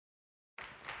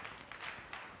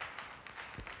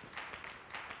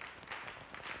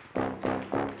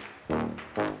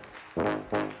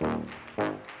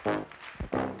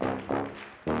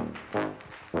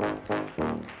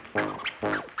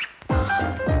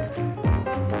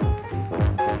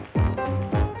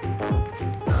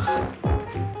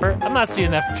I'm not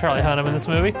seeing that from Charlie Hunnam in this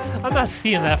movie. I'm not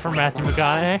seeing that from Matthew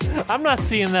McConaughey. I'm not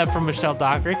seeing that from Michelle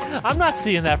Dockery. I'm not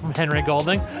seeing that from Henry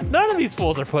Golding. None of these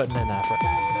fools are putting in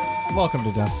effort. Welcome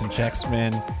to Dunstan Checks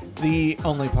In, the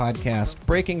only podcast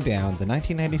breaking down the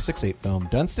 1996 8 film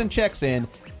Dunstan Checks In,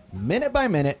 minute by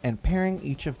minute, and pairing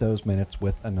each of those minutes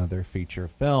with another feature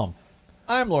film.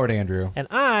 I'm Lord Andrew. And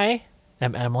I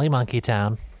am Emily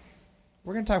Monkeytown.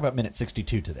 We're going to talk about minute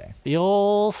 62 today. The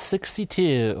old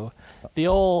 62. The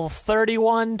old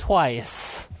 31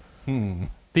 twice.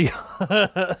 The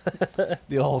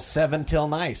old 7 till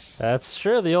nice. That's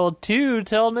true. The old 2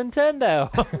 till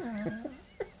Nintendo.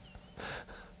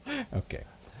 Okay.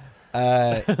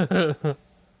 The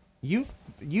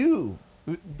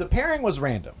pairing was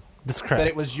random. That's correct. But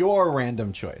it was your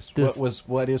random choice.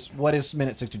 What is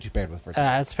minute 62 paired with for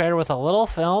today? It's paired with a little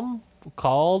film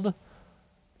called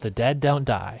The Dead Don't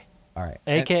Die. All right.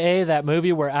 AKA that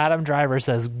movie where Adam Driver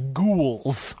says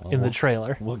ghouls in the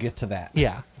trailer. We'll get to that.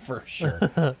 Yeah. For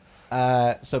sure.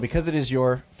 So because it is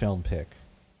your film pick,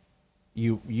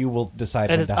 you will decide.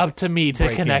 It is up to me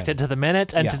to connect it to the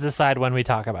minute and Yeah. to decide when we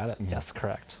talk about it. Mm-hmm. Yes,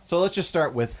 correct. So let's just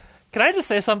start with... Can I just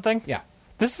say something? Yeah.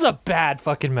 This is a bad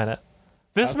fucking minute.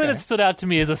 This minute stood out to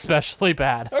me as especially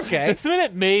bad. Okay. This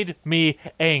minute made me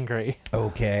angry.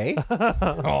 Okay.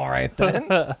 All right,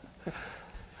 then.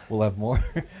 We'll have more.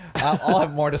 I'll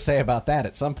have more to say about that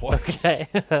at some point. Okay.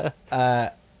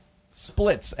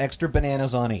 Splits, extra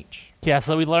bananas on each. Yeah,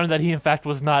 so we learned that he, in fact,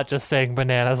 was not just saying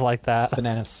bananas like that.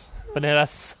 Bananas.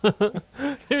 Bananas.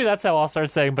 Maybe that's how I'll start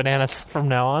saying bananas from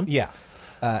now on. Yeah.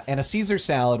 And a Caesar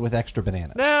salad with extra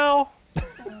bananas. Now,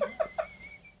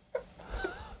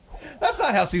 That's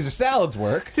not how Caesar salads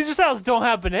work. Caesar salads don't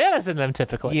have bananas in them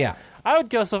typically. Yeah. I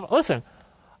would go so... Listen,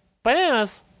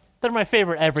 bananas, they're my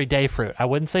favorite everyday fruit. I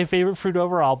wouldn't say favorite fruit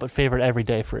overall, but favorite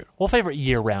everyday fruit. Well, favorite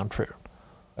year-round fruit.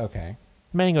 Okay.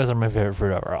 Mangoes are my favorite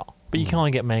fruit overall. But you can only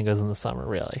get mangoes in the summer,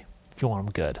 really, if you want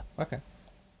them good. Okay.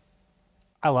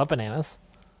 I love bananas.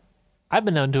 I've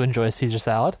been known to enjoy Caesar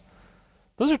salad.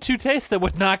 Those are two tastes that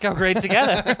would not go great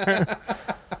together.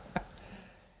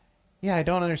 Yeah, I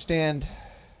don't understand.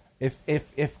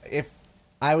 If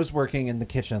I was working in the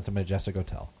kitchen at the Majestic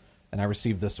Hotel and I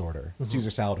received this order,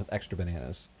 Caesar salad with extra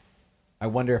bananas, I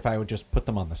wonder if I would just put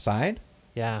them on the side,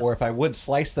 Yeah. or if I would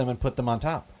slice them and put them on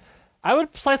top. I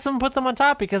would slice them and put them on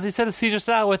top because he said a Caesar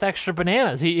salad with extra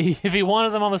bananas. If he wanted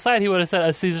them on the side, he would have said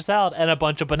a Caesar salad and a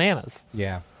bunch of bananas.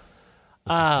 Yeah.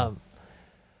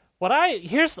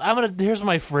 Here's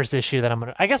my first issue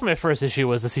that I guess my first issue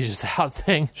was the Caesar salad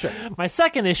thing. Sure. My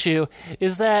second issue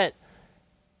is that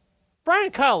Brian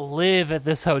and Kyle live at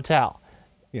this hotel.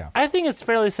 Yeah. I think it's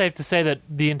fairly safe to say that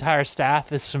the entire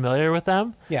staff is familiar with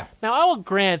them. Yeah. Now, I will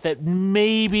grant that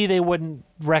maybe they wouldn't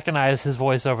recognize his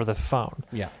voice over the phone.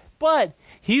 Yeah. But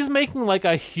he's making like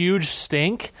a huge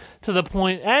stink to the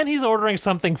point, and he's ordering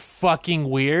something fucking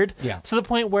weird. Yeah. To the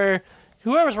point where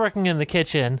whoever's working in the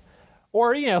kitchen,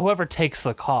 or whoever takes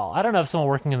the call. I don't know if someone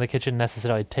working in the kitchen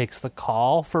necessarily takes the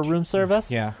call for room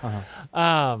service. Yeah.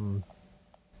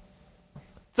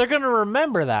 They're gonna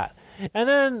remember that, and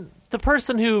then the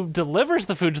person who delivers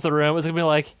the food to the room is gonna be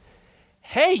like,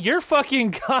 "Hey, you're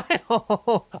fucking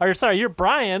Kyle," or sorry, you're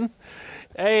Brian.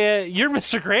 Hey, you're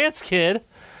Mr. Grant's kid.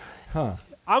 Huh.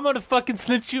 I'm gonna fucking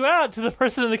snitch you out to the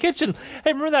person in the kitchen.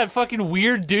 Hey, remember that fucking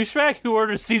weird douchebag who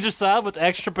ordered Caesar salad with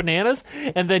extra bananas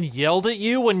and then yelled at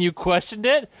you when you questioned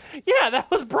it? Yeah,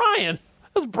 that was Brian.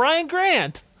 That was Brian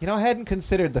Grant. I hadn't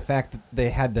considered the fact that they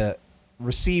had to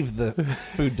receive the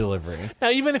food delivery. Now,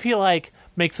 even if he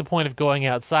makes a point of going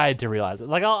outside to realize it,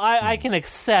 I can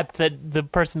accept that the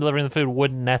person delivering the food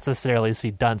wouldn't necessarily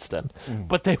see Dunstan,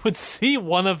 but they would see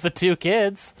one of the two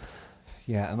kids.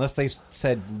 Yeah, unless they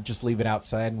said just leave it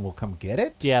outside and we'll come get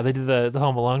it. Yeah, they did the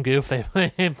Home Alone goof. They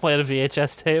played a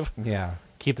VHS tape. Yeah.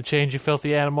 Keep the change, you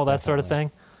filthy animal, that sort of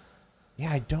thing.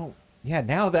 Yeah,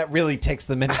 now that really takes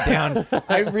the minute down.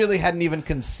 I really hadn't even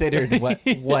considered what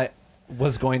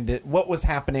was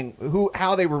happening,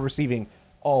 how they were receiving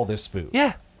all this food.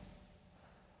 Yeah.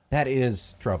 That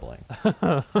is troubling.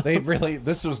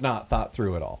 This was not thought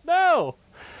through at all. No.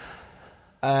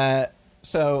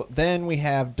 So then we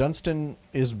have Dunstan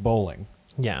is bowling.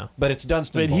 Yeah. But it's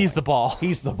Dunstan But bowling. he's the ball.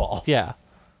 He's the ball. Yeah.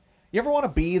 You ever want to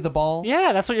be the ball?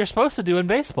 Yeah, that's what you're supposed to do in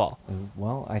baseball.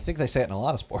 Well, I think they say it in a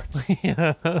lot of sports.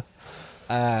 So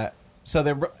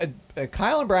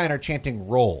Kyle and Brian are chanting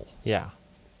roll. Yeah.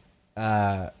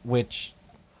 Which,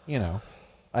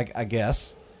 I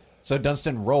guess. So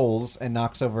Dunstan rolls and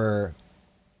knocks over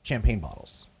champagne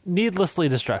bottles. Needlessly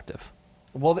destructive.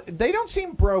 Well, they don't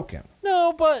seem broken.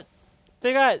 No, but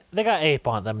They got ape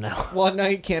on them now. Well, now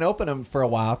you can't open them for a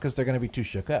while because they're going to be too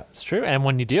shook up. It's true. And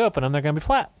when you do open them, they're going to be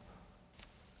flat.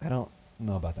 I don't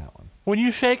know about that one. When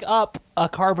you shake up a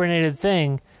carbonated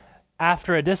thing,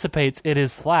 after it dissipates, it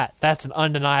is flat. That's an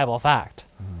undeniable fact.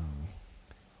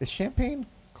 Is champagne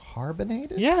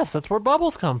carbonated? Yes, that's where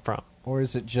bubbles come from. Or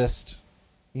is it just,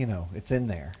 it's in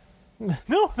there?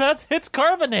 No, it's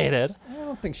carbonated. I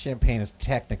don't think champagne is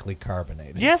technically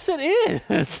carbonated. Yes, it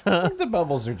is. I think the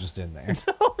bubbles are just in there.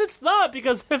 No, it's not,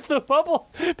 because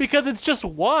because it's just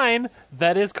wine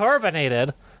that is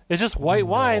carbonated. It's just white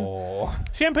wine. Oh.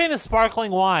 Champagne is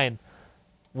sparkling wine.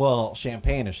 Well,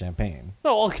 champagne is champagne.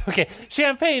 No, okay.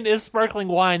 Champagne is sparkling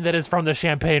wine that is from the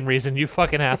champagne reason, you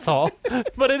fucking asshole.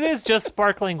 But it is just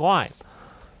sparkling wine.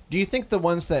 Do you think the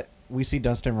ones that we see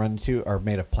Dunstan run into are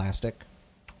made of plastic?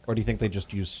 Or do you think they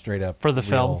just use straight up For the real-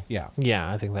 film? Yeah. Yeah,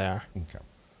 I think they are. Okay.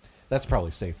 That's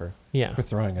probably safer. Yeah. For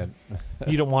throwing a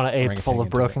You don't want an ape Orangutan full of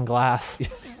into broken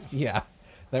glass. yeah.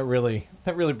 That really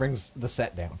brings the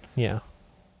set down. Yeah.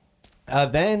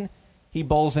 Then he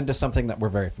bowls into something that we're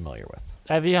very familiar with.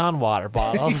 Evian water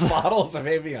bottles. Bottles of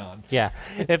Evian. Yeah.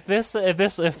 If this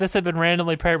had been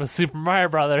randomly paired with Super Mario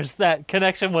Brothers, that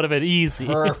connection would have been easy.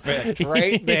 Perfect.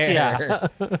 Right there. Yeah.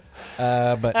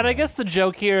 But And I guess the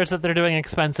joke here is that they're doing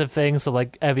expensive things, so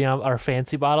like Evian are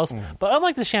fancy bottles. But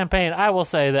unlike the champagne, I will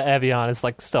say that Evian is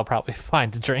like still probably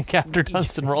fine to drink after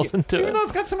Dunstan rolls into even it. though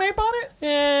it's got some ape on it?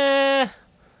 Yeah.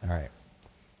 All right.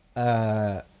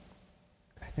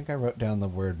 I think I wrote down the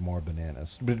word more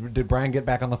bananas. Did Brian get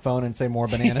back on the phone and say more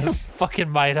bananas? Fucking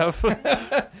might have.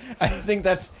 I think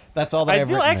that's all that I've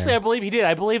written I there. believe he did.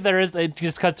 I believe there is. It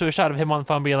just cuts to a shot of him on the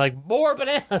phone being like, "More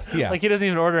bananas." Yeah. Like he doesn't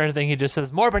even order anything. He just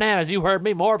says, "More bananas." You heard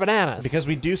me. More bananas. Because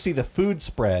we do see the food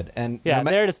spread, and yeah,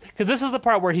 there it is. Because this is the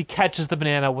part where he catches the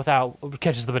banana. I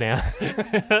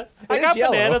got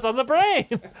yellow. bananas on the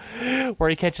brain. Where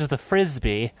he catches the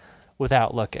frisbee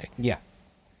without looking. Yeah.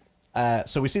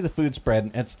 So we see the food spread,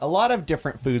 and it's a lot of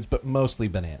different foods, but mostly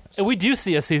bananas. And we do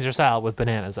see a Caesar salad with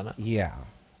bananas in it. Yeah.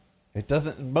 It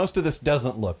doesn't. Most of this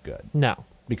doesn't look good No.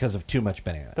 because of too much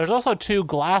bananas. There's also 2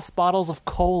 glass bottles of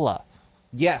cola.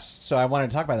 Yes. So I wanted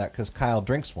to talk about that because Kyle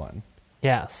drinks one.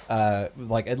 Yes.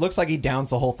 It looks like he downs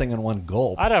the whole thing in one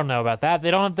gulp. I don't know about that.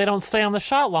 They don't stay on the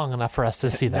shot long enough for us to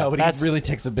see that. No, but he really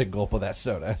takes a big gulp of that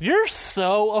soda. You're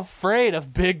so afraid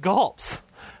of big gulps.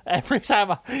 Every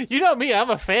time, you know me, I'm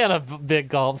a fan of big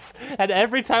gulps, and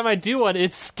every time I do one,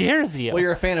 it scares you. Well,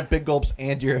 you're a fan of big gulps,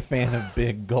 and you're a fan of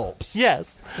big gulps.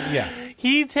 Yes. Yeah.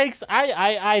 He takes.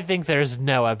 I think there's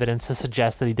no evidence to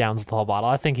suggest that he downs the whole bottle.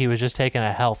 I think he was just taking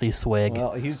a healthy swig.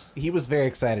 Well, he was very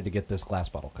excited to get this glass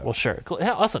bottle Coke. Well, sure.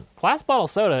 Hell, listen, glass bottle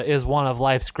soda is one of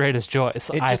life's greatest joys.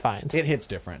 I find it hits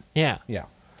different. Yeah. Yeah.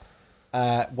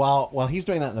 While he's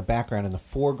doing that in the background, in the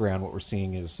foreground, what we're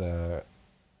seeing is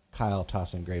Kyle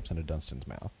tossing grapes into Dunstan's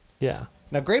mouth. Yeah.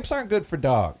 Now, grapes aren't good for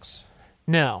dogs.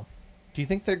 No. Do you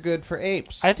think they're good for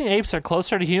apes? I think apes are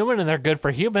closer to human, and they're good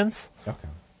for humans. Okay.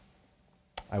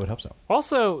 I would hope so.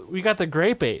 Also, we got the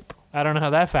grape ape. I don't know how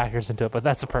that factors into it, but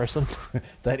that's a person.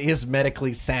 That is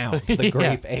medically sound, the Yeah.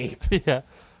 grape ape. Yeah.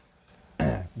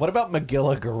 What about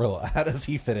Magilla Gorilla? How does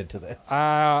he fit into this?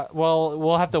 Well,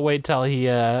 we'll have to wait till he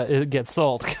it gets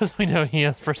sold because we know he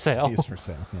is for sale. He's for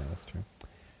sale. Yeah, that's true.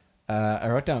 I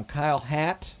wrote down Kyle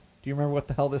hat. Do you remember what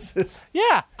the hell this is?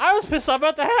 Yeah, I was pissed off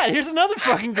about the hat. Here's another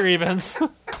fucking grievance.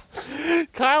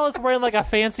 Kyle is wearing like a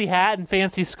fancy hat and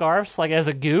fancy scarves, like as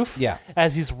a goof. Yeah.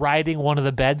 As he's riding one of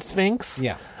the bed sphinx.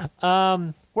 Yeah.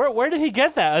 Where did he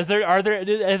get that?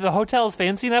 If the hotel is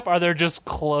fancy enough, are there just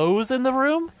clothes in the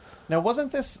room? Now,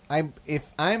 wasn't this?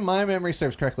 My memory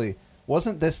serves correctly,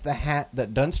 wasn't this the hat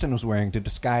that Dunstan was wearing to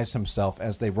disguise himself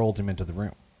as they rolled him into the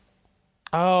room?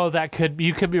 Oh,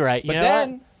 you could be right. But you know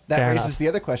then what? that Fair raises enough. the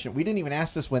other question. We didn't even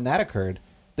ask this when that occurred.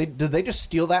 Did they just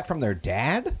steal that from their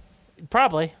dad?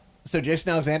 Probably. So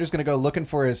Jason Alexander's going to go looking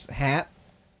for his hat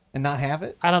and not have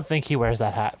it? I don't think he wears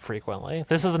that hat frequently.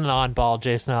 This is a non-bald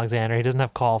Jason Alexander. He doesn't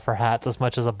have call for hats as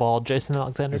much as a bald Jason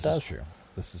Alexander does.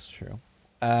 This is true.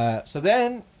 So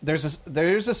then there's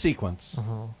a sequence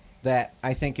that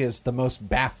I think is the most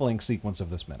baffling sequence of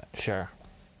this minute. Sure.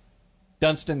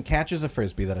 Dunstan catches a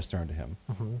frisbee that is thrown to him,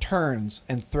 turns,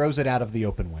 and throws it out of the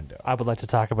open window. I would like to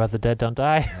talk about the dead don't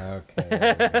die.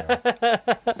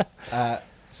 Okay.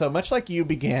 So much like you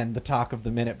began the talk of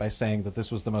the minute by saying that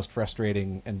this was the most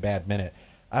frustrating and bad minute,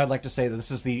 I would like to say that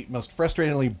this is the most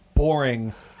frustratingly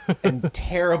boring and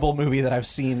terrible movie that I've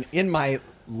seen in my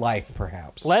life,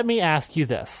 perhaps. Let me ask you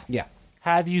this. Yeah.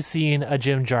 Have you seen a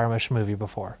Jim Jarmusch movie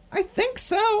before? I think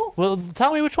so. Well,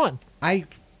 tell me which one. I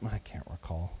can't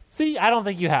recall. See, I don't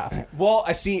think you have. Well,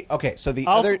 I see. Okay, so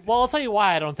I'll tell you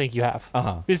why I don't think you have.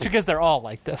 It's because they're all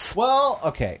like this. Well,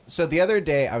 okay. So the other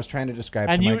day I was trying to describe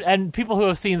And people who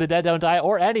have seen The Dead Don't Die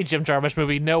or any Jim Jarmusch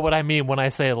movie know what I mean when I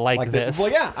say like this.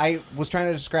 Well, yeah, I was trying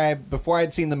to describe before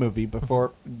I'd seen the movie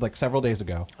like several days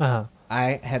ago.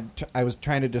 I was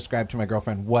trying to describe to my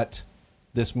girlfriend what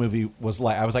this movie was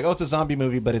like. I was like, "Oh, it's a zombie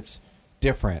movie, but it's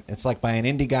different. It's like by an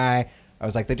indie guy." I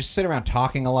was like, "They just sit around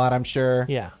talking a lot, I'm sure."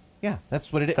 Yeah. Yeah,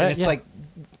 that's what it is. And it's like,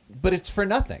 but it's for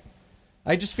nothing.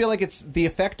 I just feel like the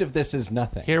effect of this is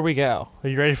nothing. Here we go. Are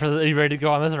you ready to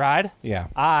go on this ride? Yeah.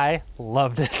 I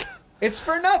loved it. It's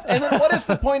for nothing. And then what is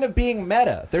the point of being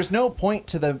meta? There's no point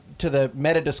to the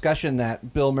meta discussion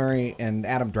that Bill Murray and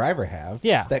Adam Driver have.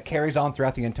 Yeah. That carries on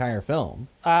throughout the entire film.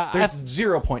 There's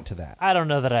 0 point to that. I don't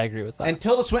know that I agree with that. And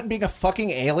Tilda Swinton being a fucking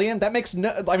alien, that makes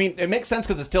no... I mean, it makes sense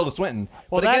because it's Tilda Swinton.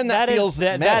 Well, but again, that feels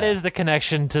meta. That is the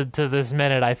connection to this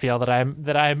minute I feel that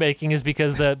I'm making is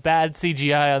because the bad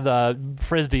CGI on the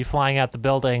Frisbee flying out the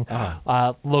building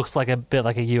looks like a bit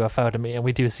like a UFO to me, and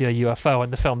we do see a UFO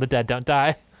in the film The Dead Don't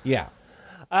Die. Yeah.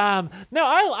 No,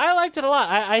 I liked it a lot.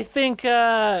 I think,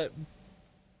 I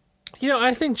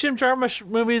think Jim Jarmusch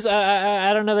movies,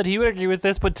 I don't know that he would agree with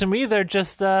this, but to me, they're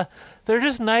just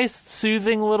nice,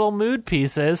 soothing little mood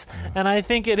pieces. And I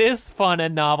think it is fun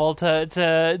and novel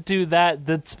to do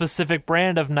the specific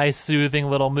brand of nice, soothing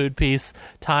little mood piece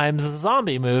times a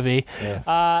zombie movie. Yeah.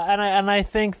 And I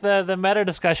think the meta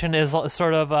discussion is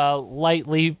sort of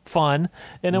lightly fun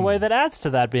in a way that adds to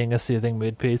that being a soothing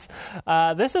mood piece.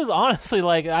 This is honestly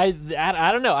like, I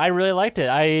don't know, I really liked it.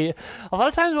 A lot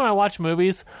of times when I watch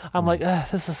movies, I'm like,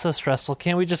 this is so stressful.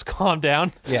 Can't we just calm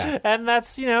down? Yeah. And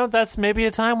that's maybe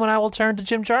a time when I will turn to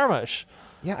Jim Jarmusch.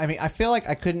 Yeah, I mean, I feel like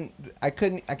I can't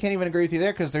even agree with you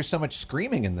there because there's so much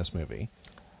screaming in this movie.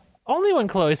 Only when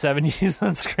Chloe Sevigny is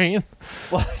on screen.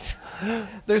 Well,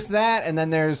 there's that, and then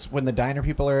there's when the diner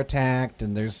people are attacked,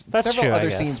 and there's several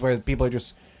other scenes where people are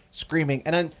just screaming,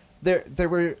 and then there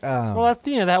were. Well,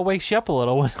 that wakes you up a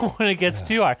little when it gets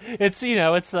too hard. It's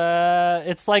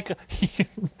it's like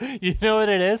you know what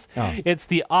it is. Oh. It's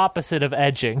the opposite of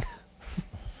edging.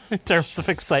 In terms of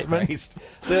excitement.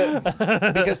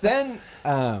 Because then,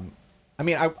 I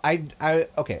mean, I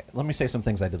okay, let me say some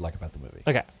things I did like about the movie.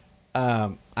 Okay.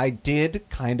 I did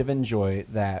kind of enjoy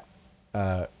that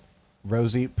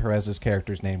Rosie Perez's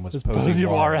character's name was Posey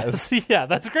Juarez. Yeah,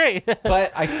 that's great.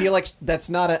 But I feel like that's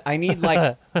not I need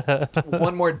like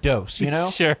one more dose, you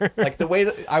know? Sure. Like the way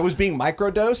that I was being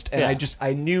microdosed, and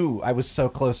I knew I was so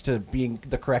close to being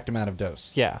the correct amount of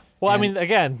dose. Yeah. Well, I mean,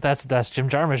 again, that's Jim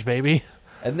Jarmusch, baby.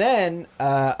 And then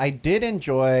I did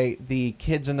enjoy the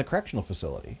kids in the correctional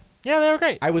facility. Yeah, they were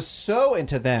great. I was so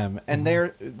into them, and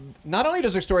they're not only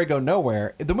does their story go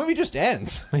nowhere, the movie just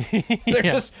ends. They're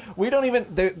just we don't even.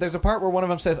 There's a part where one of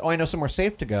them says, "Oh, I know somewhere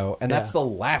safe to go," and that's the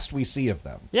last we see of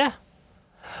them. Yeah.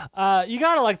 You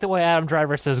gotta like the way Adam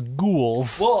Driver says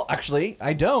 "ghouls." Well, actually,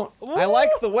 I don't. I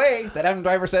like the way that Adam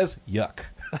Driver says "yuck."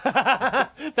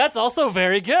 That's also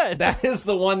very good. That is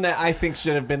the one that I think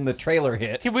should have been the trailer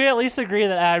hit. Can we at least agree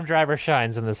that Adam Driver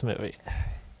shines in this movie?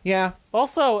 Yeah.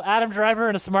 Also, Adam Driver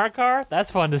in a smart car,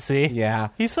 that's fun to see. Yeah.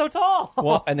 He's so tall.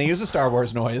 Well, and they use a Star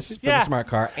Wars noise for the smart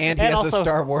car, and he has also, a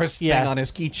Star Wars thing on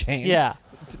his keychain. Yeah.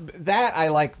 That, I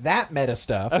like that meta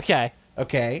stuff. Okay.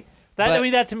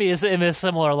 That to me is in a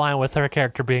similar line with her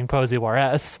character being Posey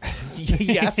Juarez.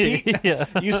 Yeah, see?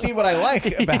 You see what I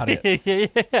like about it.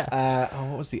 Yeah.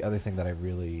 What was the other thing that I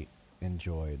really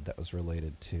enjoyed that was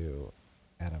related to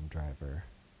Adam Driver?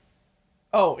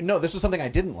 Oh, no, this was something I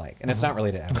didn't like, and it's not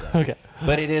related to Adam Driver. Okay.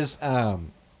 But it is, I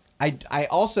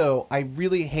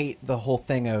really hate the whole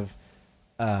thing of,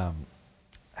 I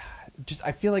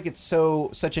feel like it's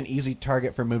such an easy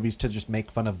target for movies to just make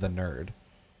fun of the nerd.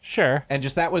 Sure. And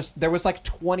just there was like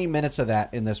 20 minutes of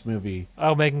that in this movie.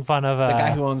 Oh, making fun of... the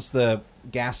guy who owns the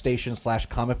gas station /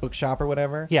 comic book shop or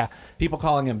whatever. Yeah. People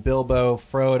calling him Bilbo,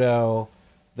 Frodo,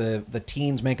 the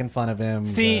teens making fun of him.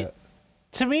 See,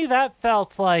 to me that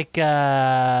felt like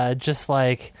just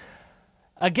like...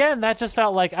 Again, that just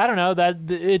felt like, I don't know, that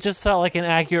it just felt like an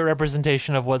accurate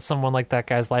representation of what someone like that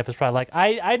guy's life is probably like.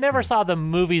 I never saw the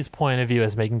movie's point of view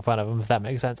as making fun of him, if that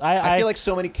makes sense. I feel like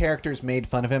so many characters made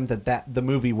fun of him that the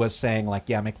movie was saying, like,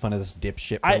 yeah, make fun of this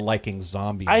dipshit for liking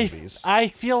zombie movies. I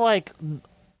feel like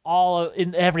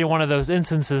in every one of those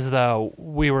instances, though,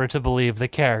 we were to believe the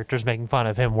characters making fun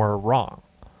of him were wrong.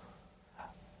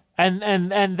 And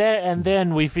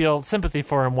then we feel sympathy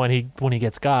for him when he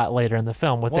gets got later in the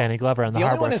film with Danny Glover and the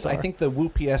hardware only one store. is I think the Woo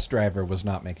PS driver was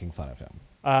not making fun of him.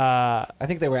 I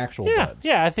think they were actual buds.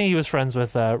 Yeah, I think he was friends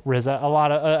with RZA. A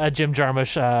lot of Jim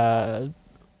Jarmusch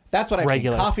That's what I've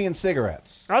regular. seen. Coffee and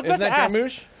Cigarettes. I was about Isn't to that ask.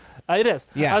 Jarmusch? It is.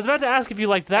 Yeah. I was about to ask if you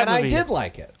liked that And movie. I did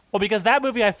like it. Well, because that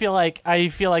movie, I feel like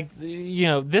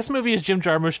this movie is Jim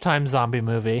Jarmusch times zombie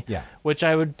movie. Yeah. Which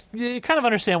I would kind of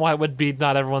understand why it would be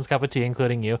not everyone's cup of tea,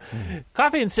 including you.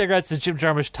 Coffee and Cigarettes is Jim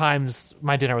Jarmusch times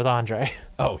My Dinner with Andre,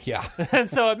 Oh, yeah. and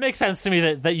so it makes sense to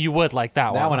me that you would like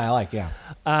that one. That one I like, yeah.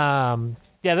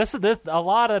 Yeah, this a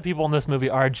lot of the people in this movie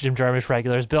are Jim Jarmusch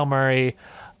regulars. Bill Murray,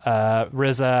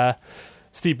 RZA,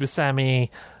 Steve Buscemi,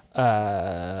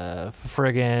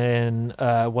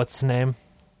 what's his name?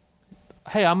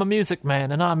 Hey, I'm a music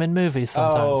man and I'm in movies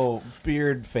sometimes. Oh,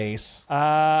 Beard Face.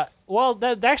 Well,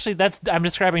 I'm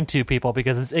describing two people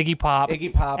because it's Iggy Pop.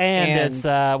 Iggy Pop and it's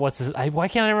what's his? Why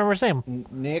can't I remember his name?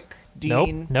 Nick,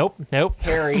 Dean, Nope.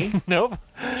 Harry, Nope.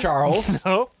 Charles,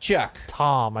 Nope. Chuck,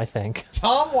 Tom, I think.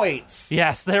 Tom Waits.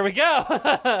 Yes, there we go.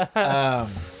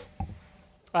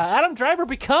 Adam Driver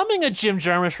becoming a Jim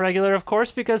Jarmusch regular, of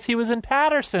course, because he was in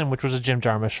Patterson, which was a Jim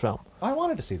Jarmusch film. I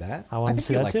wanted to see that. I wanted to think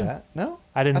see you that like too. That. No,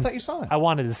 I didn't. I thought you saw it. I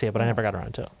wanted to see it, but I never got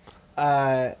around to it.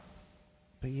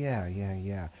 But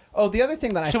yeah. Oh, the other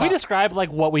thing that Should we describe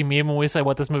like what we mean when we say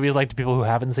what this movie is like to people who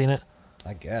haven't seen it?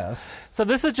 I guess. So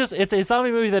this is it's a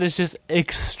zombie movie that is just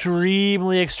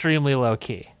extremely, extremely low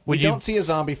key. We don't see a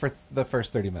zombie for the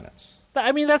first 30 minutes.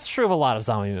 I mean, that's true of a lot of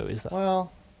zombie movies, though.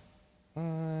 Well,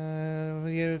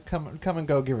 you come and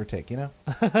go, give or take. You know.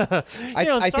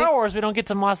 In Star Wars, we don't get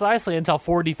to Mos Eisley until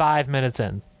 45 minutes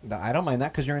in. I don't mind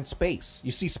that because you're in space.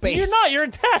 You see space. You're not. You're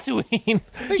in Tatooine.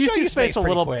 They You show see you space a pretty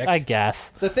little, quick. I guess.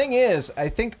 The thing is, I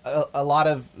think a lot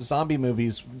of zombie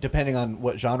movies, depending on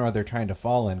what genre they're trying to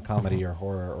fall in, comedy or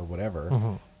horror or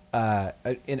whatever,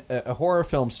 in a horror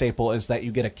film staple is that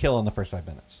you get a kill in the first 5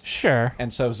 minutes. Sure.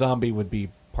 And so zombie would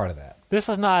be part of that. This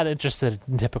is not interested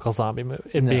in typical zombie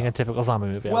movie, being a typical zombie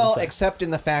movie. I Well, would say. except in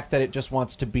the fact that it just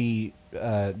wants to be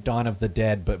Dawn of the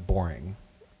Dead, but boring.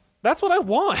 That's what I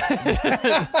want.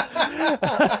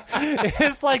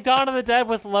 It's like Dawn of the Dead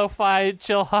with lo-fi,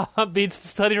 chill hop beats,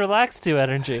 study, relax to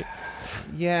energy.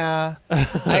 Yeah.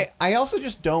 I also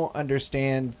just don't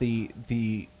understand the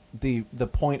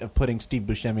point of putting Steve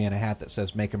Buscemi in a hat that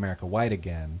says "Make America White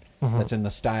Again." That's in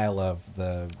the style of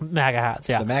the MAGA hats,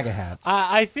 yeah. the MAGA hats,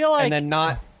 I feel like, and then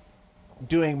not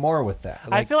doing more with that.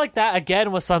 I feel like that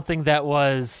again was something that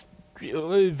was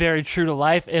very true to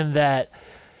life in that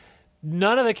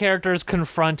none of the characters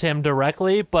confront him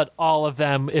directly, but all of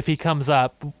them, if he comes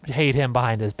up, hate him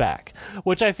behind his back,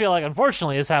 which I feel like,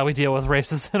 unfortunately, is how we deal with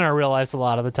racists in our real lives a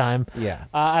lot of the time. Yeah.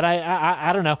 And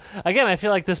I don't know. Again, I feel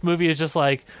like this movie is just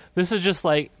like, this is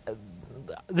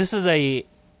a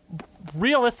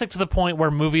realistic to the point where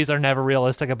movies are never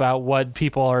realistic about what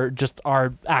people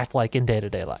are act like in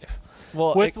day-to-day life.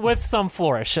 Well, With some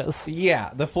flourishes.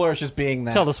 yeah, the flourishes being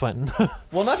that. Tilda Swinton.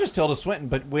 Well, not just Tilda Swinton,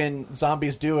 but when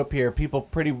zombies do appear, people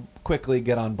pretty quickly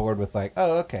get on board with like,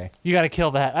 oh, okay. You got to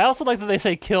kill the head. I also like that they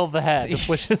say kill the head,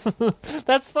 which is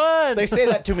that's fun. They say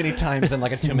that too many times in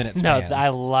like a 2-minute no, span. I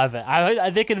love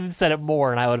it. They could have said it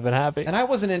more, and I would have been happy. And I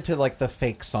wasn't into like the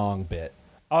fake song bit.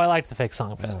 Oh, I liked the fake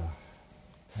song bit.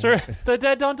 The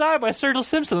Dead Don't Die by Sturgill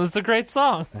Simpson. It's a great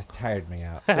song. That tired me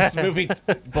out. This movie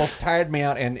both tired me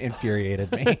out and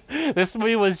infuriated me. This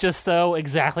movie was just so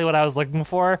exactly what I was looking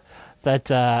for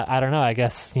that, I don't know, I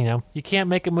guess, you can't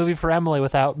make a movie for Emily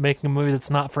without making a movie that's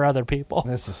not for other people.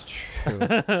 This is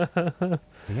true.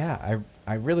 Yeah,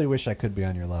 I really wish I could be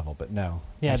on your level, but no.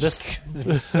 Yeah, this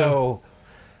was so...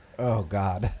 Oh,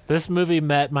 God. This movie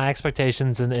met my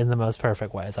expectations in the most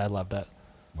perfect ways. I loved it.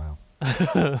 Wow.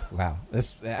 Wow.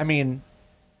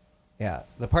 Yeah,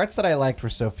 the parts that I liked were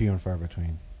so few and far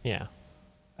between. Yeah.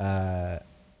 But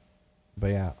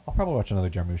yeah, I'll probably watch another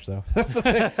Jarmusch though. That's the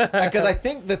thing. Because I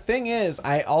think the thing is,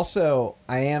 I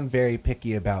am very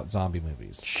picky about zombie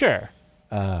movies. Sure.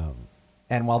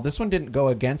 And while this one didn't go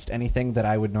against anything that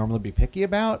I would normally be picky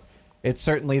about, it's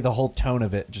certainly the whole tone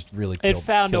of it just really It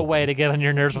found a way to get on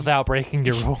your nerves without breaking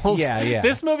your rules. Yeah.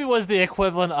 This movie was the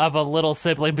equivalent of a little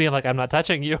sibling being like, I'm not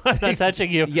touching you. I'm not touching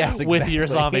you. Yes, With your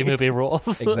exactly. zombie movie rules.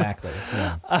 Exactly.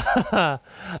 Yeah.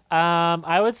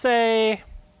 I would say,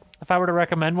 if I were to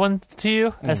recommend one to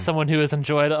you, as someone who has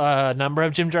enjoyed a number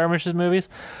of Jim Jarmusch's movies,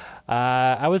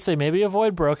 I would say maybe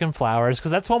avoid Broken Flowers, because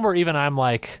that's one where even I'm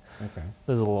like, Okay.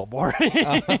 this is a little boring.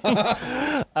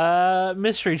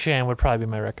 Mystery Train would probably be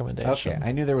my recommendation. Okay.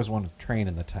 I knew there was one with train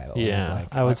in the title. Yeah,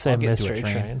 I would say I'll get to a Mystery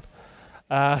Train.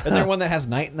 Is there one that has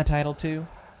night in the title too?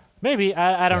 Maybe.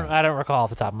 I don't recall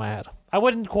off the top of my head. I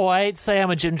wouldn't quite say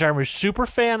I'm a Jim Jarmusch super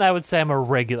fan. I would say I'm a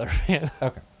regular fan.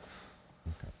 Okay.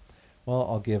 Well,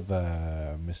 I'll give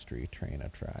Mystery Train a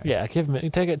try. Yeah,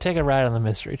 take a ride on the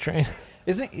Mystery Train.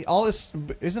 Isn't a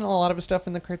lot of his stuff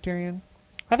in the Criterion?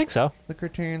 I think so. The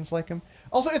criterions like him.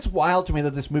 Also, it's wild to me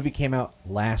that this movie came out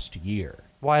last year.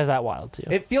 Why is that wild to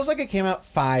you? It feels like it came out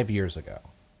 5 years ago.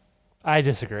 I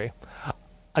disagree.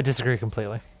 I disagree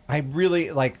completely. I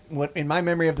really, like, what in my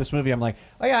memory of this movie, I'm like,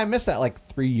 oh yeah, I missed that like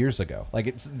 3 years ago. Like,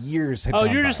 it's years had Oh,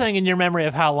 gone you're by. just saying in your memory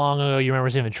of how long ago you remember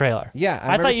seeing the trailer. Yeah,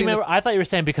 I thought you were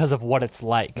saying because of what it's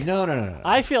like. No.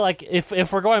 I feel like if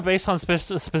we're going based on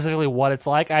specifically what it's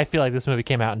like, I feel like this movie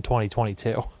came out in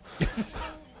 2022.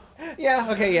 Yeah,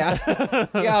 okay, yeah.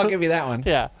 Yeah, I'll give you that one.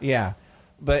 Yeah. Yeah.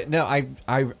 But no, I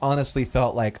honestly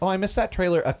felt like, oh, I missed that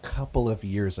trailer a couple of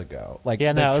years ago. Like,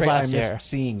 Yeah, no, it was last I missed year.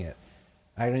 seeing it.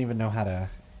 I don't even know how to,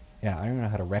 I don't even know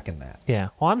how to reckon that. Yeah.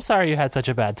 Well, I'm sorry you had such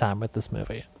a bad time with this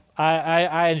movie.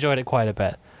 I enjoyed it quite a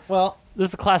bit. Well, This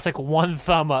is a classic one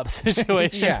thumb up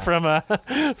situation Yeah. from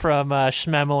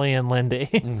Schmemily and Lindy.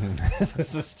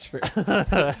 this is true.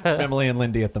 Emily and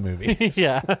Lindy at the movie.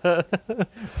 Yeah.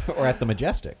 Or at the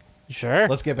Majestic. Sure.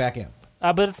 Let's get back in.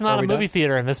 But it's not Are a we movie done?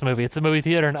 theater in this movie. It's a movie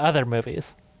theater in other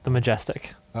movies. The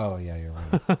Majestic. Oh, yeah, you're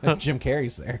right. Jim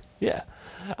Carrey's there. Yeah.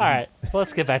 All right. Well,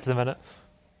 let's get back to the minute.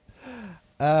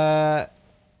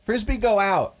 Frisbee go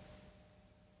out.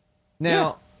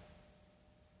 Now,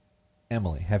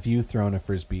 Emily, have you thrown a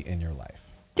Frisbee in your life?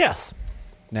 Yes.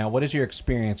 Now, what is your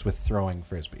experience with throwing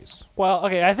Frisbees? Well,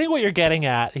 okay, I think what you're getting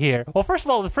at here. Well, first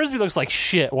of all, the Frisbee looks like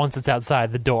shit once it's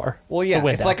outside the door. Well, yeah, the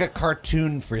window. it's like a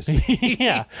cartoon Frisbee.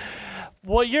 Yeah.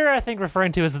 What you're, I think,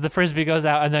 referring to is that the Frisbee goes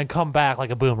out and then come back like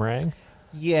a boomerang.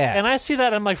 Yeah. And I see that,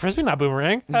 and I'm like, Frisbee not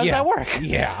boomerang. How does that work?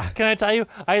 Yeah. Can I tell you,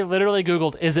 I literally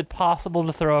Googled, is it possible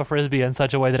to throw a Frisbee in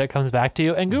such a way that it comes back to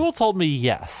you? And Google told me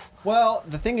yes. Well,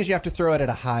 the thing is you have to throw it at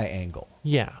a high angle.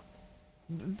 Yeah.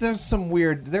 There's some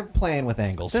weird... They're playing with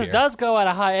angles This here. does go at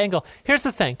a high angle. Here's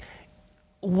the thing.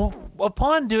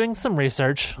 Upon doing some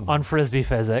research on Frisbee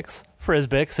physics,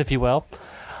 Frisbix, if you will,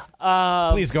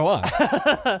 Please go on.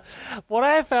 what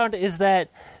I have found is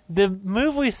that the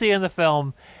move we see in the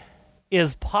film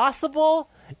is possible.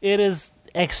 It is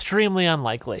extremely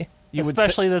unlikely. You would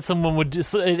Especially that someone would,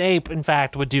 an ape, in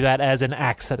fact, would do that as an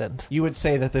accident. You would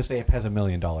say that this ape has $1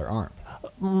 million arm.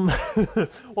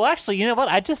 Well, actually, you know what?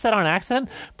 I just said on accident.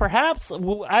 Perhaps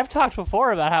I've talked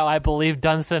before about how I believe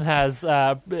Dunstan has,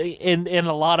 in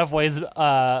a lot of ways,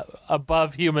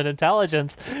 above human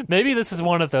intelligence. Maybe this is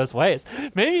one of those ways.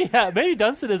 Maybe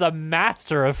Dunstan is a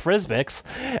master of Frisbix,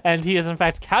 and he has in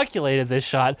fact calculated this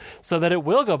shot so that it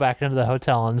will go back into the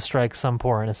hotel and strike some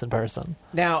poor innocent person.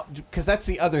 Now, because that's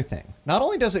the other thing. Not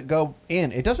only does it go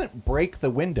in, it doesn't break the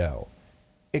window.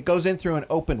 It goes in through an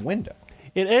open window.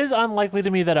 It is unlikely to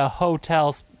me that a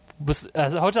hotel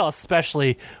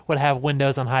especially would have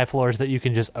windows on high floors that you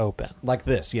can just open. Like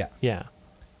this, yeah. Yeah.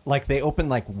 Like they open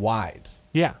like wide.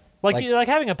 Yeah. Like Like-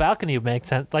 having a balcony would make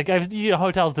sense. Like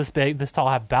hotels this big, this tall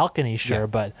have balconies, sure, Yeah.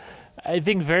 but I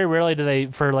think very rarely do they,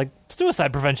 for like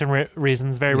suicide prevention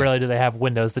reasons, very rarely do they have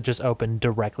windows that just open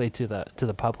directly to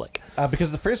the public.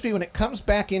 Because the Frisbee, when it comes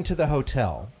back into the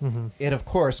hotel, it of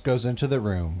course goes into the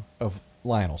room of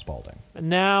Lionel Spaulding.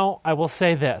 Now, I will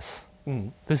say this.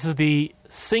 This is the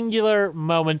singular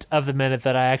moment of the minute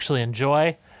that I actually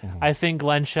enjoy. I think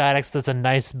Glenn Shaddix does a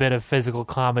nice bit of physical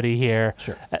comedy here.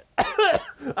 Sure.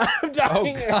 I'm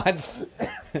dying. Oh, God.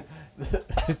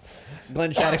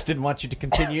 Glenn Shaddix didn't want you to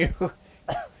continue.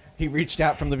 He reached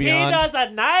out from the He beyond. does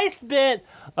a nice bit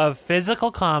of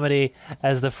physical comedy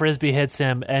as the Frisbee hits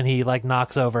him and he like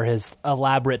knocks over his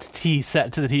elaborate tea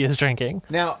set that he is drinking.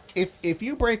 Now, if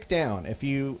you break down, if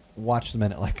you watch the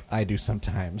minute like I do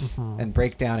sometimes, and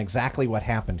break down exactly what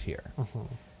happened here,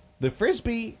 the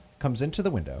Frisbee comes into the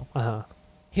window,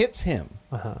 hits him,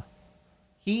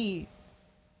 he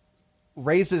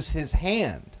raises his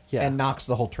hand Yeah. and knocks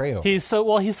the whole tray over. He's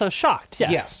so shocked.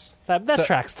 Yes. Yes. That So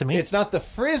tracks to me. It's not the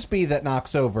Frisbee that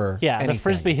knocks over Yeah, anything. the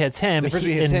Frisbee hits him. The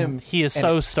Frisbee hits him. He is and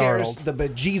so it scares startled. the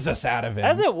bejesus out of him.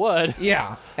 As it would.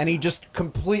 Yeah, and he just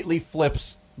completely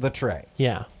flips the tray.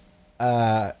 Yeah.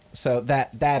 So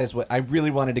that is what I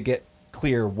really wanted to get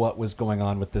clear what was going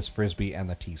on with this Frisbee and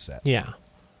the tea set. Yeah.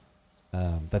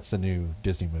 That's the new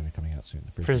Disney movie coming out soon.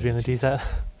 The Frisbee and the tea set.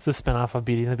 It's a spinoff of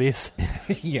Beauty and the Beast.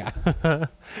 Yeah.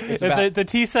 It's about- The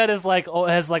tea set is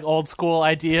has old school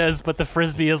ideas, but the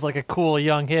Frisbee is like a cool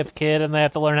young hip kid, and they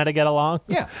have to learn how to get along.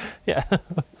 yeah. Yeah.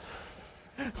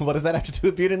 What does that have to do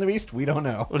with Beauty and the Beast? We don't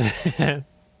know. Did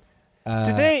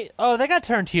they? Oh, they got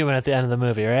turned human at the end of the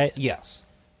movie, right? Yes.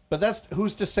 But that's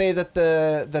who's to say that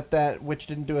that witch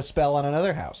didn't do a spell on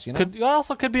another house, you know? Could be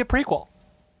a prequel.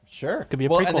 Sure. Could be a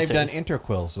well, prequel and they've series. done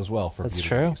interquels as well for That's Beauty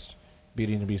true. and the Beast.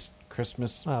 Beauty and the Beast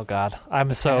Christmas. Oh God,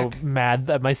 I'm so mad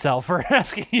at myself for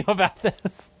asking you about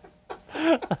this.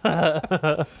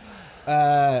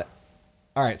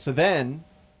 All right, so then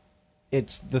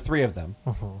it's the three of them.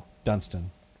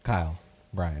 Dunstan, Kyle,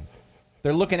 Brian.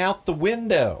 They're looking out the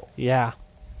window. Yeah.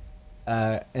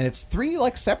 And it's three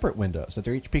like separate windows that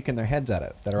they're each peeking their heads out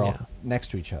of that are all Yeah. next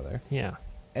to each other. Yeah.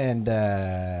 And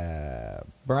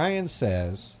Brian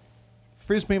says,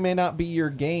 Frisbee may not be your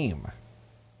game.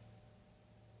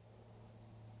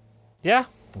 Yeah.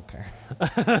 Okay.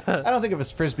 I don't think of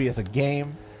his Frisbee as a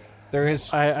game. There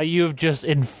is... You have just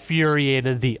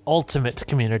infuriated the ultimate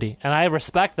community, and I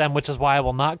respect them, which is why I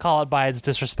will not call it by its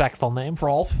disrespectful name.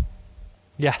 Frolf.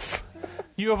 Yes.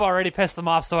 You have already pissed them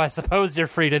off, so I suppose you're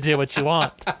free to do what you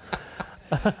want.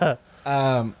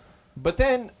 But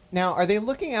then, now, are they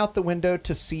looking out the window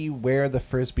to see where the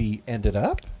Frisbee ended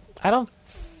up? I don't...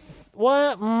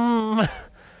 What?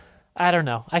 I don't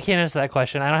know. I can't answer that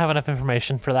question. I don't have enough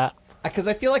information for that. Because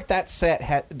I feel like that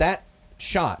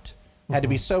shot had to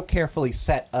be so carefully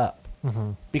set up.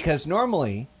 Because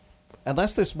normally,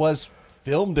 unless this was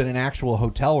filmed in an actual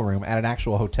hotel room at an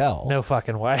actual hotel, No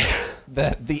fucking way.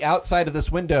 the outside of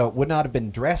this window would not have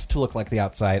been dressed to look like the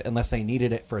outside unless they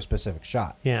needed it for a specific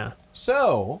shot. Yeah.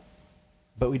 So,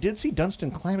 but we did see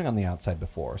Dunstan climbing on the outside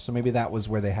before, so maybe that was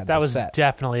where they had That the was set.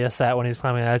 definitely a set when he's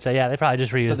climbing. I'd say, yeah, they probably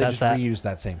just reused So they that just set. reused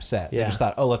that same set. They Yeah. just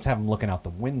thought, oh, let's have him looking out the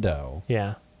window.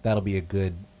 Yeah. That'll be a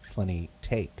good, funny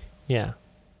take. Yeah.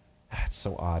 It's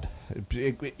so odd.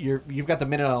 You've got the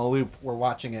minute on a loop. We're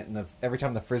watching it, and every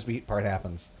time the Frisbee part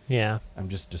happens, Yeah. I'm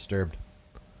just disturbed.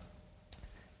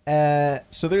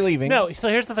 So they're leaving. No, so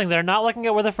here's the thing. They're not looking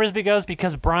at where the Frisbee goes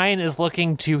because Brian is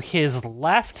looking to his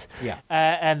left. Yeah.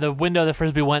 And the window the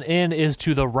Frisbee went in is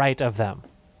to the right of them.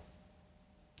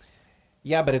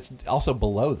 Yeah, but it's also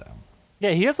below them.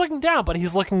 Yeah, he is looking down, but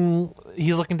he's looking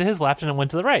to his left and it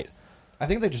went to the right. I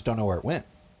think they just don't know where it went.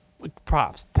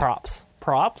 Props.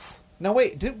 No,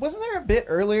 wait. Wasn't there a bit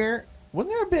earlier?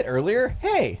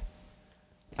 Hey,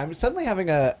 I'm suddenly having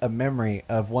a memory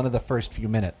of one of the first few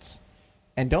minutes.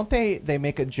 And don't they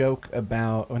make a joke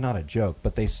about, or not a joke,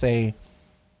 but they say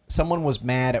someone was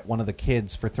mad at one of the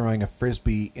kids for throwing a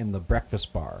Frisbee in the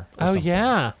breakfast bar. Or Oh something.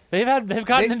 yeah, they've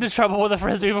gotten into trouble with a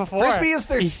Frisbee before. Frisbee is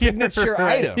their signature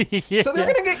Right. item. So they're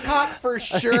going to get caught for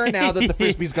sure now that the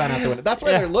Frisbee's gone out the window. That's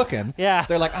why they're looking. Yeah.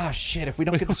 They're like, oh shit, if we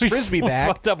don't get this We Frisbee back,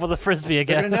 fucked up with a Frisbee they're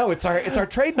again. going to know it's our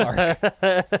trademark.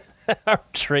 Our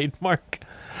trademark.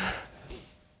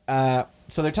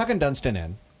 So they're tucking Dunstan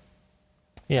in.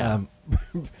 Yeah.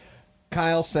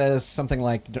 Kyle says something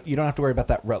like, you don't have to worry about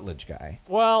that Rutledge guy.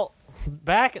 Well,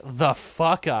 back the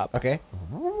fuck up. Okay?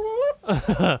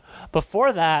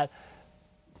 Before that,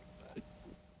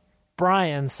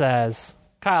 Brian says,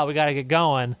 Kyle, we got to get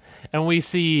going. And we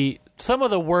see some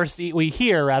of the worst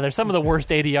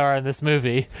ADR in this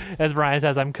movie as Brian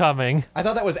says, I'm coming. I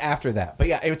thought that was after that. But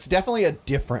yeah, it's definitely a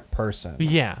different person.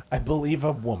 Yeah. I believe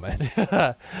a woman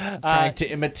trying to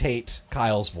imitate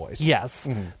Kyle's voice. Yes.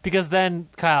 Because then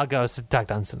Kyle goes to Doug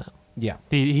Dunstan. Yeah.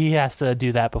 He has to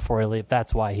do that before he leaves.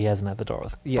 That's why he hasn't at the door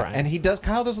with Yeah, Brian. and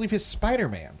Kyle does leave his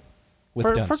Spider-Man with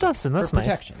For Dunstan. Dunstan, that's for nice.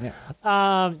 protection,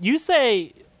 yeah. You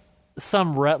say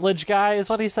some Rutledge guy is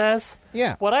what he says?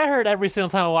 Yeah. What I heard every single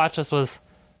time I watched this was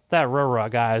that Rura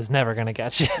guy is never going to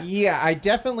get you. Yeah, I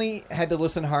definitely had to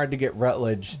listen hard to get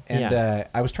Rutledge, and Yeah.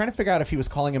 I was trying to figure out if he was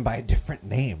calling him by a different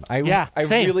name. I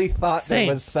same. really thought Same.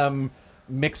 there was some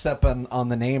mix-up on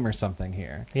the name or something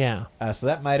here. Yeah. So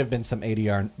that might have been some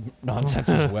ADR nonsense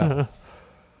as well.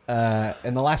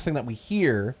 And the last thing that we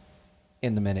hear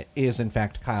in the minute is, in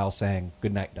fact, Kyle saying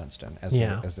goodnight, Dunstan, as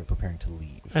they're preparing to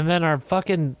leave. And then our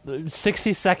fucking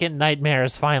 60-second nightmare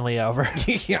is finally over.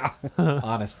 Yeah,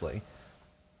 honestly.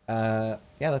 Yeah,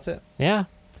 that's it. Yeah.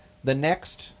 The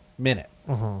next minute,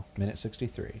 minute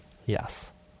 63,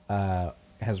 Yes.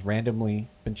 has randomly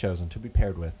been chosen to be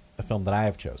paired with a film that I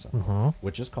have chosen,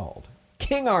 which is called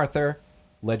King Arthur,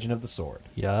 Legend of the Sword.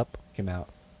 Yup. Came out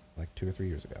like 2 or 3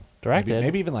 years ago. Directed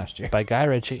Maybe even last year. by Guy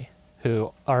Ritchie,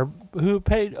 who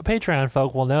Patreon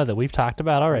folk will know that we've talked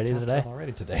about already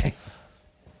today.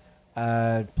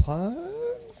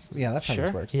 Plugs? Yeah, that's how this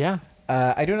Sure. works. Yeah.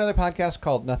 I do another podcast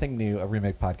called Nothing New, a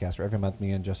remake podcast, where every month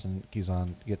me and Justin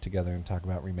Kuzan get together and talk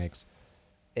about remakes.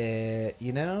 You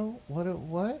know,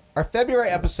 what? Our February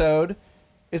episode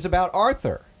is about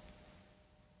Arthur.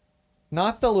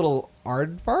 Not the little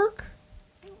aardvark,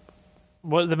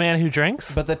 What, the man who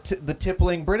drinks? but the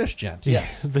tippling British gent.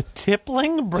 Yes. The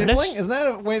tippling British? Tippling? Isn't that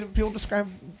a way that people describe,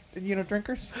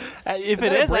 drinkers? If Isn't it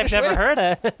that a is, I've British never way? heard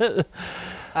it.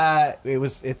 It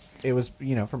was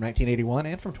from 1981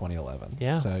 and from 2011.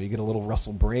 Yeah. So you get a little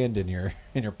Russell Brand in your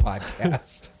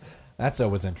podcast. That's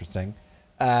always interesting.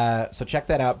 So check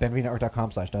that out,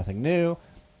 benvinetwork.com/nothing new.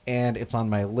 and it's on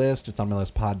my list. It's on my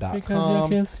list Because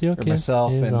pod.com. your Where kiss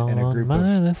myself is and a on group my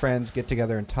of list. friends get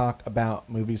together and talk about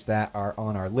movies that are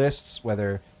on our lists,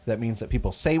 whether that means that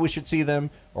people say we should see them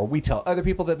or we tell other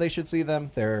people that they should see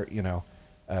them. They're,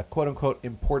 quote-unquote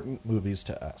important movies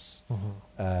to us.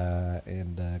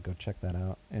 And go check that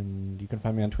out. And you can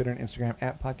find me on Twitter and Instagram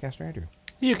at Podcaster Andrew.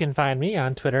 You can find me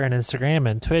on Twitter and Instagram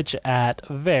and Twitch at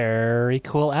Very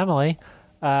Cool Emily.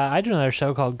 I do another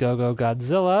show called Go Go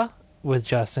Godzilla with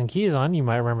Justin Keys on. You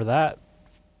might remember that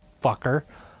fucker.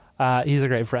 He's a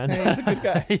great friend. Hey, he's a good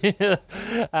guy.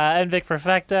 And Vic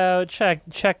Perfecto. Check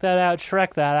that out.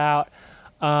 Shrek that out.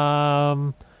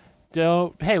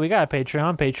 Hey, we got a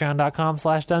Patreon.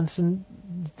 Patreon.com/Dunstan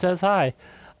says hi.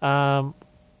 No.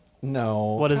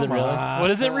 What is it come really? on. What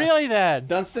is it really then?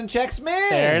 Dunstan checks me.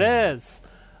 There it is.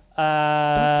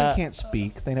 Dunstan can't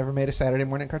speak. They never made a Saturday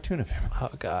morning cartoon of him.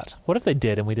 Oh God! What if they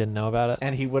did and we didn't know about it?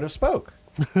 And he would have spoke.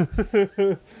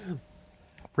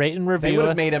 Rate and They review would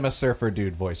have us. made him a surfer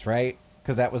dude voice, right?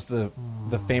 Because that was the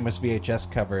famous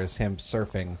VHS cover, is him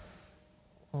surfing.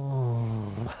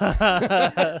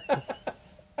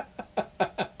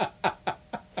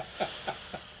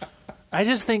 I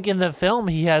just think in the film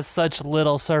he has such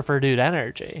little surfer dude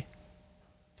energy.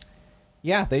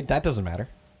 Yeah, that doesn't matter.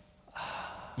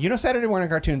 Saturday morning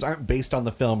cartoons aren't based on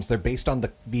the films; they're based on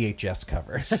the VHS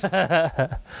covers.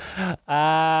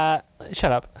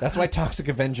 Shut up. That's why Toxic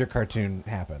Avenger cartoon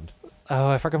happened. Oh,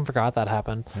 I fucking forgot that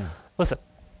happened. Listen,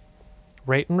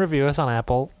 rate and review us on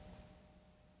Apple.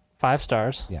 5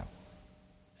 stars. Yeah.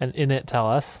 And in it, tell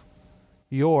us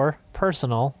your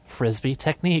personal Frisbee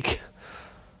technique.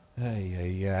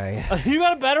 Ay. You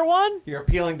got a better one? You're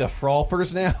appealing to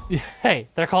frolfers now? Hey,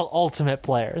 they're called ultimate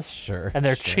players. Sure. And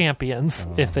they're sure. champions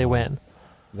if they win.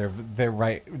 They're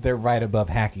right above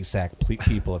hacky sack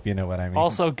people, if you know what I mean.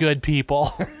 Also good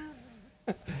people.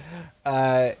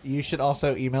 You should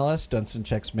also email us,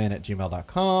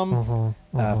 dunstanchecksmin@gmail.com.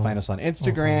 Find us on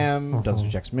Instagram,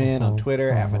 dunstanchecksmin, on Twitter,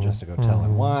 at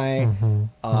MajestiCHotelNY.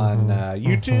 On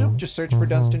YouTube, just search for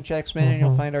Dunstan Checks Min, and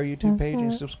you'll find our YouTube page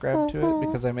and subscribe to it,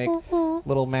 because I make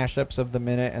little mashups of the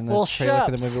minute and the Little trailer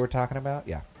for the shups. movie we're talking about.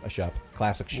 Yeah, a shup.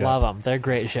 Classic shup. Love them. They're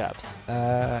great ships.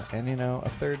 And,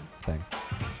 a third thing.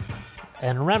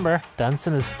 And remember,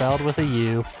 Dunstan is spelled with a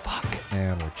U. Fuck.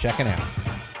 And we're checking out.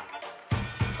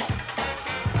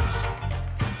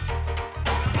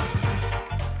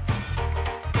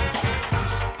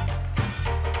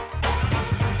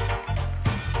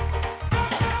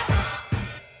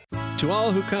 To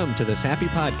all who come to this happy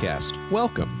podcast,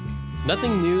 welcome.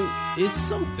 Nothing new is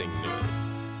something new.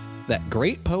 That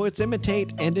great poets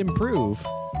imitate and improve.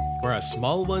 Whereas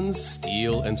small ones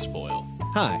steal and spoil.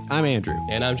 Hi, I'm Andrew.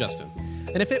 And I'm Justin.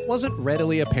 And if it wasn't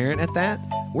readily apparent at that,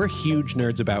 we're huge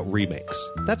nerds about remakes.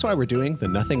 That's why we're doing the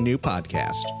Nothing New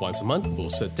podcast. Once a month, we'll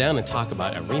sit down and talk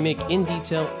about a remake in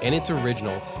detail and its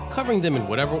original, covering them in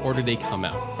whatever order they come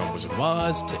out, from Wizard of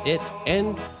Oz to It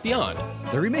and beyond.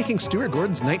 They're remaking Stuart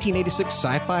Gordon's 1986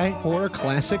 sci-fi horror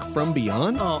classic From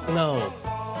Beyond? Oh, no.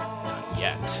 Not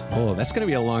yet. Oh, that's going to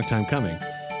be a long time coming.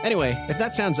 Anyway, if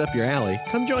that sounds up your alley,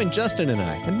 come join Justin and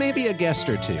I, and maybe a guest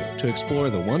or two, to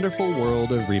explore the wonderful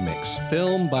world of remakes,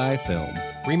 film by film.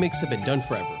 Remakes have been done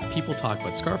forever. People talk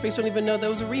about Scarface, don't even know that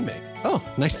was a remake. Oh,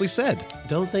 nicely said.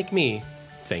 Don't thank me.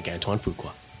 Thank Antoine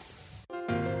Fuqua.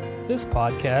 This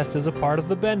podcast is a part of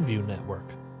the Benview Network.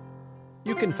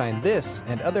 You can find this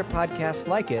and other podcasts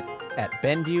like it at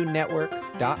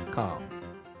BenviewNetwork.com.